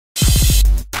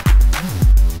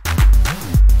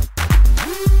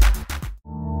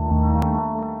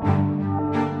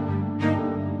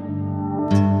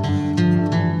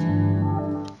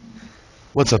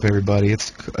What's up, everybody? It's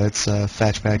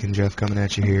Fatchpack and Jeff coming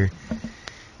at you here.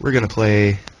 We're gonna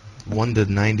play 1 to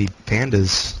 90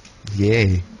 pandas.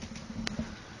 Yay!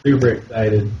 Super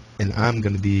excited. And I'm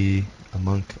gonna be a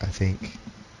monk, I think,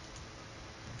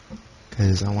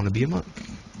 because I want to be a monk.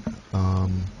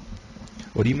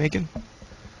 What are you making?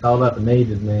 It's all about the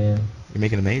mages, man. You're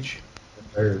making a mage? Yes,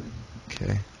 sir.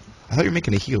 Okay. I thought you were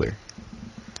making a healer.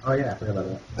 Oh yeah, I forgot about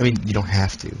that. I mean, you don't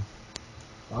have to.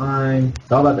 Fine.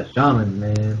 It's all about the shaman,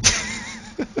 man.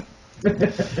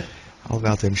 All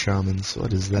about them shamans.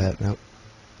 What is that? Nope.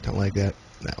 Don't like that.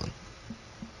 That one.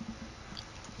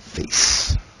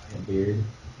 Face. Giant beard.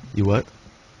 You what?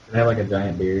 Does it have like a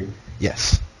giant beard?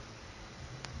 Yes.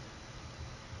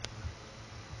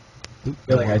 Oop, I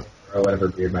feel like I should throw whatever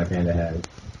beard my panda has.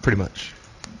 pretty much.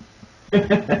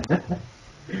 Gotta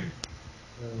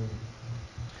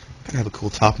have a cool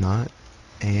top knot.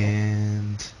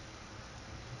 And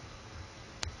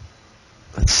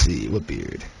let's see, what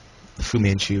beard? Fu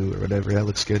Manchu or whatever, that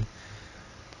looks good.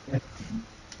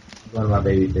 One of my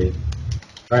baby face.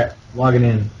 Alright, logging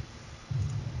in.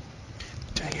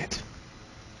 Dang it.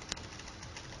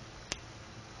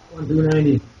 1 through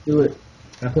 90. Do it.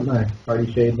 Can I put my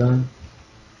party shades on?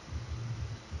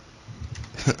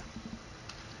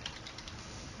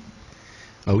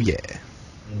 Oh yeah.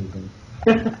 Anything.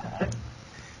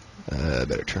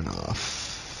 Better turn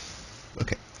off.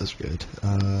 Okay, that's good.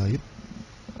 Yep.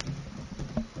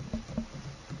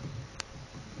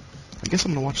 I guess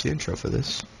I'm gonna watch the intro for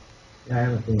this. Yeah, I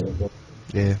haven't seen it before.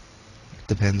 Yeah.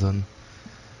 Depends on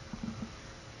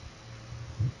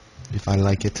if I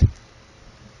like it.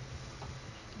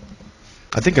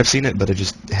 I think I've seen it, but I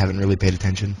just haven't really paid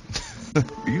attention.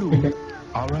 You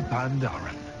are a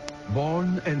Pandaren,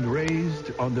 born and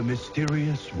raised on the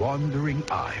mysterious Wandering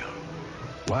Isle.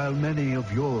 While many of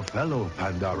your fellow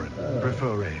Pandaren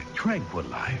prefer a tranquil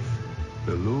life,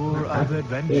 the lure of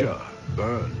adventure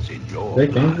burns in your They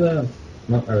changed blood.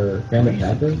 the panda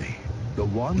passive? Recently, the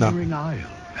Wandering Isle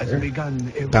has Sure. begun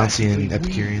Bouncy and erratically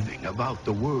Epicurean. weaving about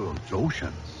the world's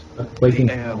oceans. Quaking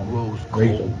The air grows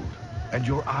Rachel. cold, and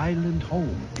your island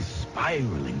home is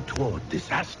spiraling toward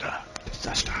disaster.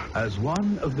 Disaster. As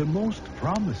one of the most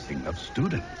promising of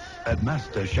students at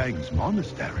Master Shang's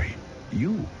monastery,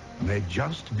 you may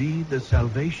just be the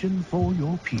salvation for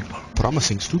your people.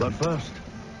 Promising But student. first,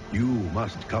 you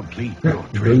must complete your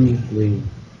training.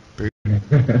 Please.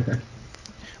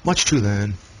 Much to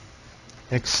learn.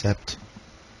 Except,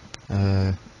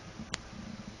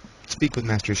 speak with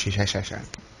Master Shishashasha.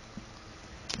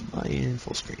 In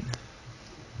full screen.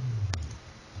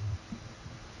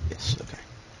 Yes, okay.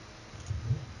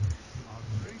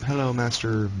 Hello,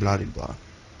 Master blah de blah.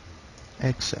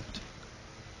 Except.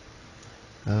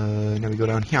 Now we go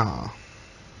down here. Dun,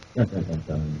 dun, dun,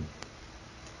 dun.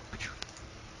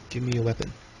 Give me a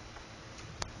weapon.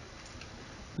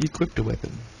 Equipped a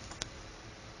weapon.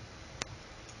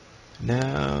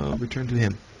 Now return to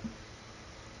him.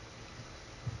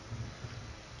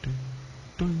 Dun,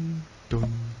 dun,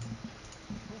 dun.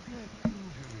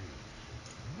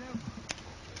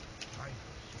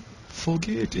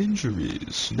 Forget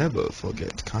injuries, never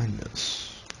forget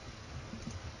kindness.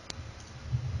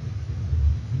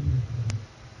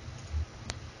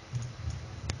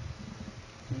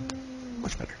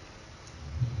 Much better.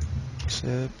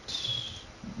 Except...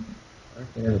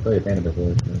 I never played a panda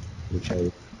before, so we'll try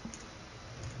it.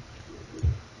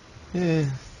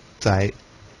 it's alright.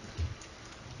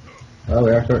 Oh, we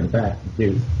are short and fast.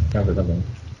 Dude, count for something.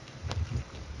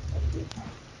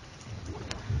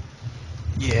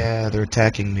 Yeah, they're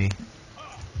attacking me.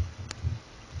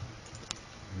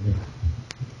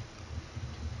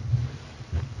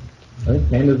 I think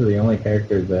pandas are the only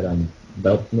characters that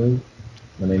belts move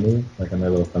when they move, like on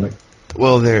their little stomach.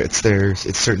 Well, it's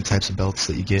certain types of belts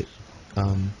that you get.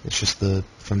 It's just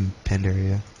from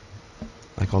Pandaria.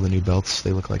 Like all the new belts,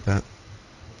 they look like that.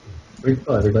 We can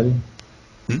pull everybody.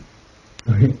 Hmm?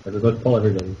 Let's pull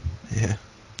everybody. Yeah.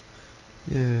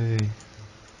 Yay.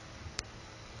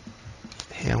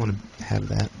 Hey, I want to have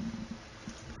that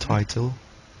title.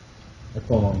 Let's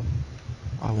pull them.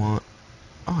 I want...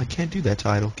 Oh, I can't do that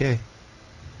title. Okay.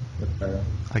 Let's try that.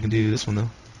 I can do this one,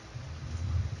 though.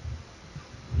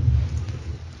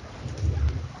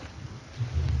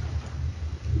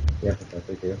 Yeah, that's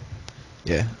okay.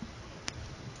 Yeah.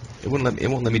 It won't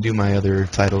let me do my other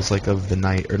titles, like of the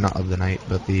night, or not of the night,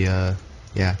 but the,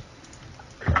 yeah.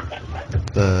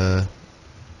 The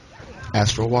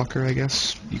Astral Walker, I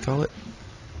guess you call it.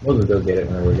 We'll just go get it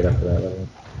whenever we get up to that level.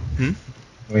 Hmm?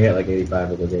 When we hit like 85,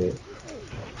 we'll go get it.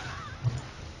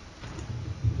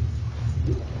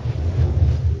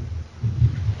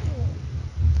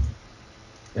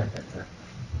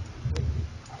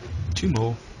 Two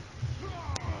more.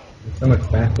 It's so much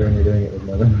faster when you're doing it with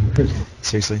more than one person.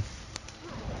 Seriously.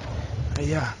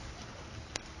 Yeah.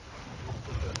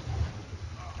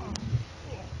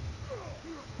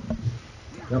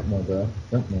 Jump more, bro.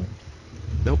 Jump more.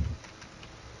 Nope.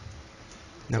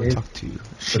 Now we Here's- talk to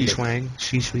Shi Shuang,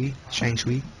 Shi Shui, Shang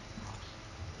Shui.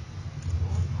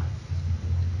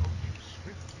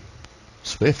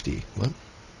 Swifty. What?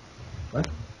 What?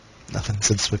 Nothing.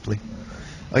 Said swiftly.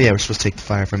 Oh yeah, we're supposed to take the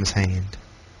fire from his hand.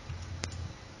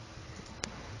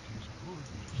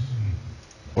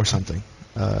 Or something.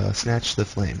 Snatch the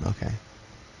flame. Okay.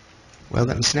 Well,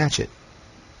 let me snatch it.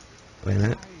 Wait a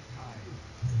minute.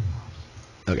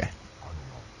 Okay.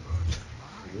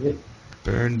 Eat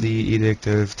Burn the Edict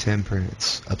of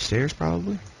Temperance. Upstairs,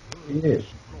 probably? it. Eat it.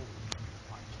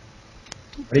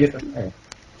 How do you get the fire?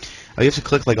 Oh, you have to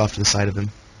click, like, off to the side of him.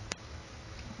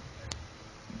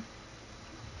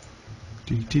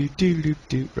 Do do do do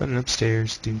do. Running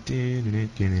upstairs. Do do do do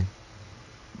do.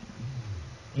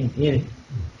 Eat it.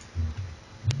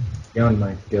 Beyond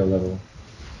my skill level.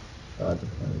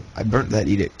 I burnt that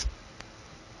edict.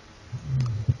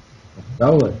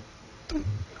 Stole it.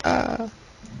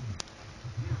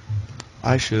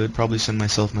 I should probably send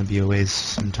myself my BOAs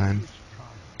sometime.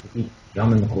 Eat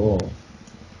Shaman the claw.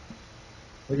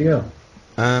 Where'd you go?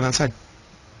 Outside.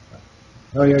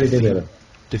 Oh, you already did it.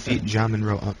 Defeat Shaman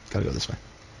Row. Oh, gotta go this way.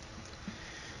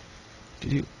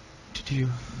 Did you?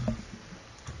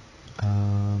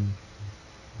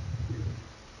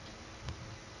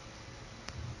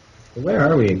 So where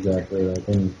are we exactly, like,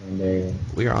 in Pandaria?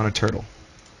 We are on a turtle.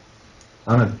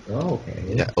 On a... Oh, okay.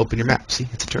 Yeah, open your map. See,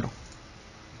 it's a turtle.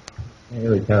 Can't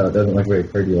really tell. It doesn't look very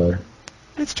turdular.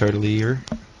 It's turtly-er.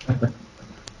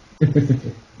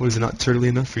 What, is it not turtly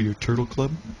enough for your turtle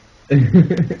club?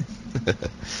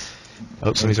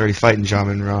 Oh, somebody's already fighting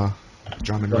Shaman Raw.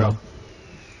 Shaman Raw.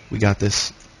 We got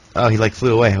this. Oh, he like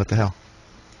flew away. What the hell?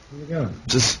 Where's he going?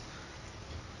 Just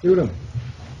Shoot him.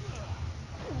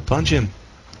 punch him.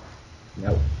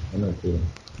 No, I'm gonna shoot him.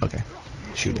 Okay.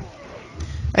 Shoot him.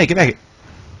 Hey, get back here.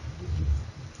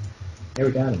 Hey,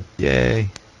 we got him. Yay.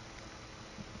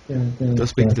 Dun, dun, Go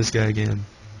speak to dun. this guy again.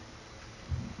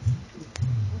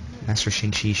 Master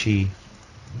Shing Chi Shi.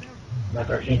 That's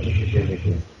our shit.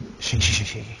 Shing Chi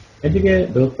Shi. Did you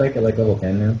get build spec at like level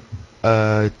 10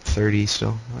 now? 30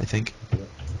 still, I think.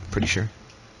 Pretty sure.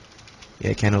 Yeah,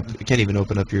 it can't even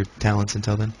open up your talents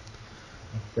until then.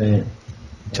 Then,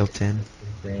 Until 10.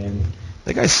 grand.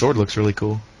 That guy's sword looks really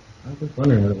cool. I was just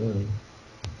wondering what it was.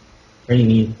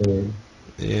 Trainee sword.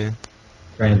 Yeah.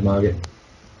 Transmog it.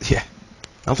 Yeah.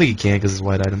 I don't think you can because it's a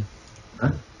white item.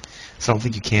 Huh? So I don't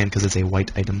think you can because it's a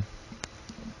white item.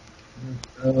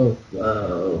 So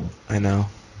slow. I know.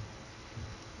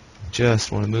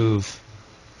 Just want to move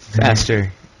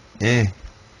faster. Eh. I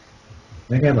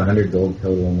think I have 100 gold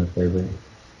total on this server.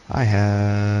 I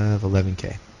have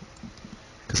 11k.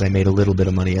 Because I made a little bit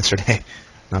of money yesterday.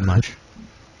 Not much.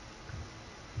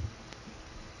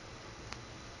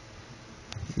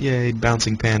 Yay,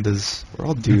 bouncing pandas. We're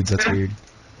all dudes, that's weird.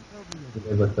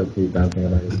 It looks so cute bouncing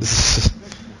on it.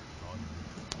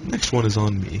 Next one is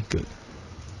on me. Good.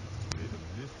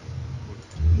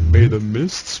 May the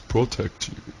mists protect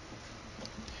you.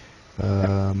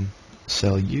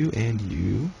 Sell you and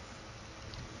you.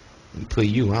 And put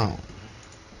you on.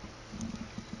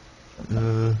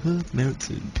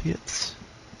 Mountain pits.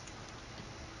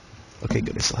 Okay,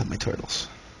 good. I still have my turtles.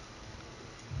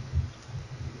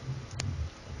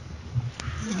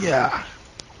 Yeah.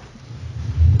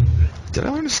 Did I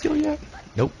learn a skill yet?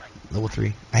 Nope. Level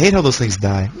 3. I hate how those things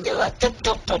die. Yeah,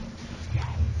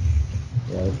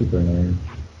 it's super annoying.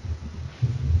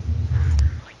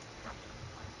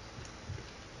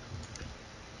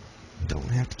 Don't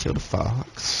have to kill the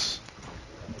fox.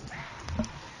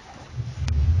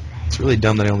 It's really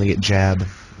dumb that I only get jab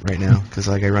right now, because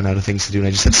like I run out of things to do and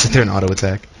I just have to sit there and auto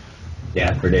attack.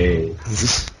 Yeah, for days.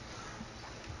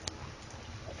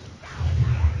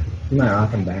 See my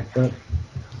awesome backflip?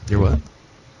 You're what?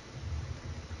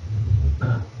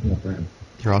 I'm a friend.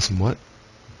 You're awesome what?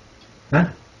 Huh?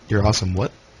 You're awesome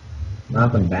what? My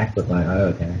awesome backflip my auto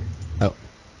attack. Oh.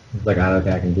 It's like auto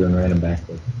attack and doing random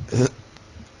backflips.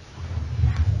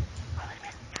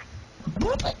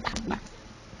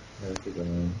 That's super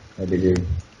annoying. I agree.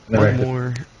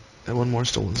 One more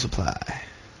stolen supply.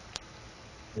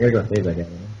 You gotta go save that guy,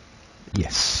 man.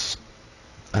 Yes.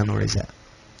 I don't know where he's at.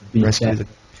 Beat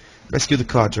Rescue the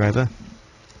car driver.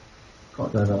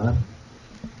 Caught that a lot.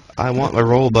 I want my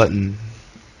roll button.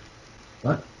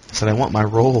 What? I said I want my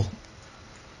roll.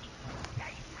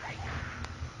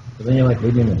 So then you're like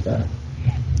leaving the stuff.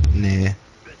 Nah.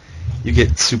 You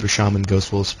get Super Shaman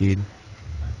Ghost Wolf speed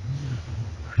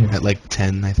at like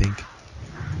 10, I think.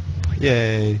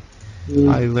 Yay!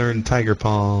 I learned Tiger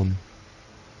Palm.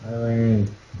 I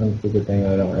learned some stupid thing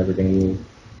I don't ever gonna use.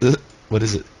 What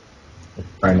is it? It's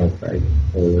Primal Strike.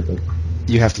 Really with it.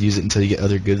 You have to use it until you get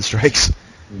other good strikes.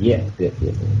 Yes, yes,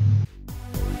 yes.